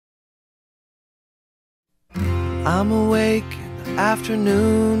I'm awake in the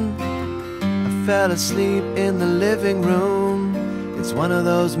afternoon. I fell asleep in the living room. It's one of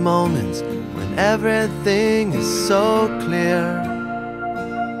those moments when everything is so clear.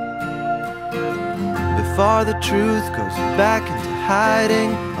 Before the truth goes back into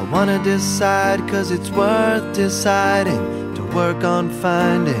hiding, I wanna decide, 'cause it's worth deciding to work on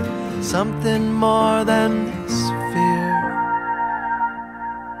finding something more than this fear.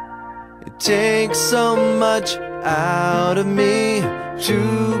 It takes so much out of me to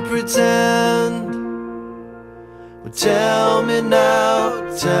pretend. Well, tell me now,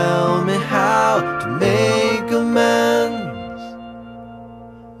 tell me how to make amends.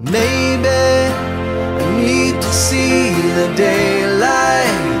 Maybe I need to see the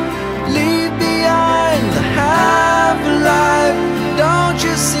daylight, leave behind the half-life. Don't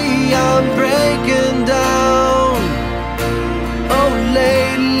you see I'm breaking down? Oh,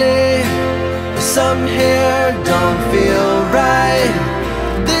 lately some here don't feel right.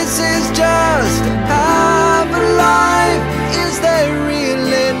 This is just half a life. Is there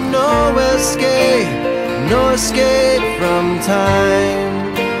really no escape? No escape from time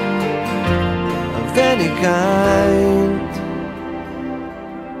of any kind?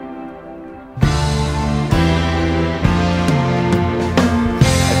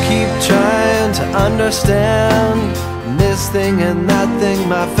 I keep trying to understand this thing and that thing,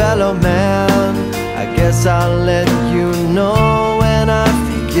 my fellow man. I guess I'll let you know when I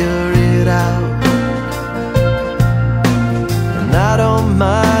figure it out. And I don't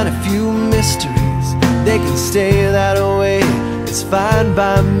mind a few mysteries, they can stay that way, it's fine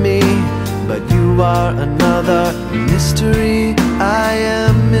by me. But you are another mystery I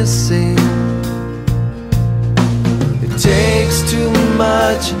am missing. It takes too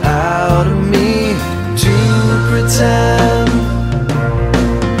much out of me to pretend.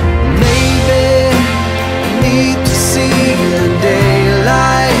 Maybe I need to see the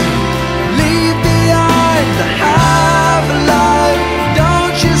daylight, leave behind the half-life.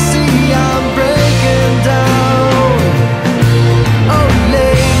 Don't you see I'm breaking down? Oh,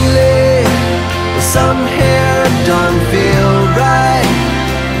 lately some